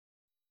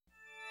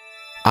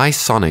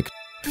ICEsonic,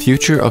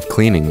 future of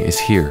cleaning is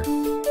here.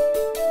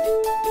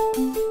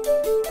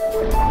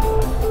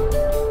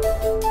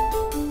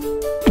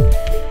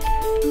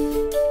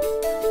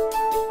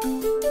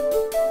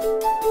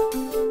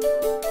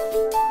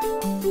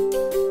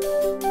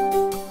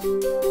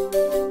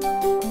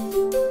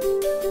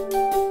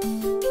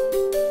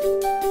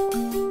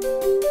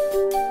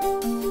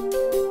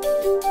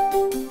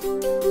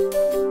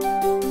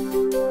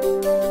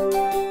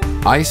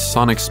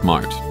 ICEsonic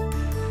Smart.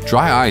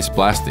 Dry ice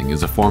blasting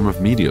is a form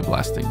of media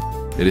blasting.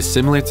 It is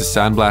similar to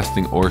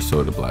sandblasting or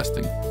soda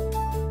blasting,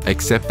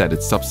 except that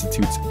it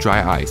substitutes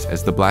dry ice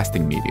as the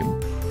blasting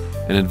medium.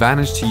 An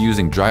advantage to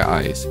using dry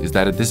ice is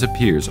that it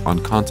disappears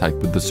on contact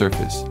with the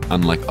surface,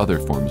 unlike other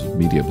forms of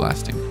media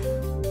blasting.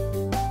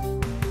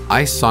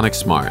 ICEsonic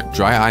Smart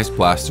Dry Ice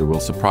Blaster will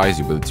surprise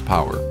you with its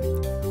power,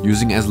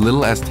 using as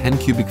little as 10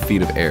 cubic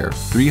feet of air,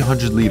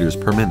 300 liters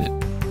per minute.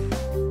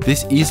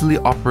 This easily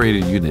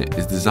operated unit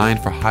is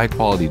designed for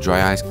high-quality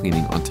dry ice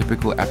cleaning on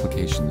typical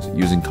applications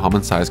using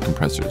common-sized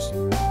compressors.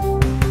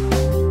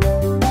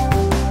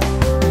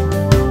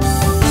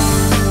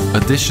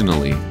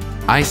 Additionally,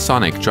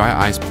 ICEsonic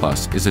Dry Ice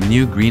Plus is a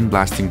new green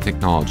blasting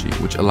technology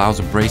which allows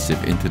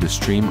abrasive into the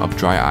stream of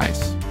dry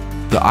ice.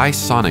 The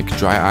ICEsonic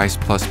Dry Ice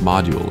Plus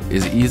module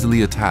is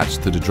easily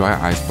attached to the dry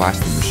ice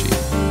blasting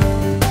machine.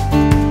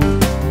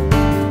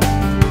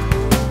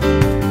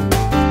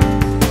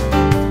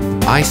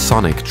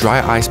 ICEsonic dry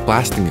ice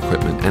blasting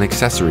equipment and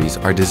accessories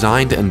are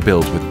designed and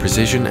built with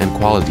precision and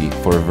quality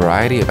for a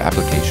variety of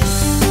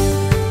applications.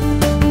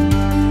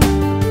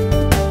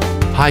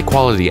 High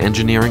quality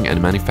engineering and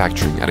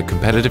manufacturing at a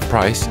competitive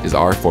price is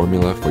our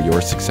formula for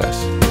your success.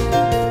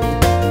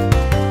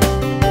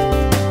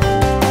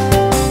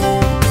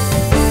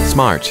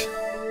 Smart,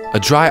 a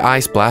dry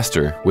ice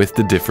blaster with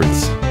the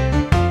difference.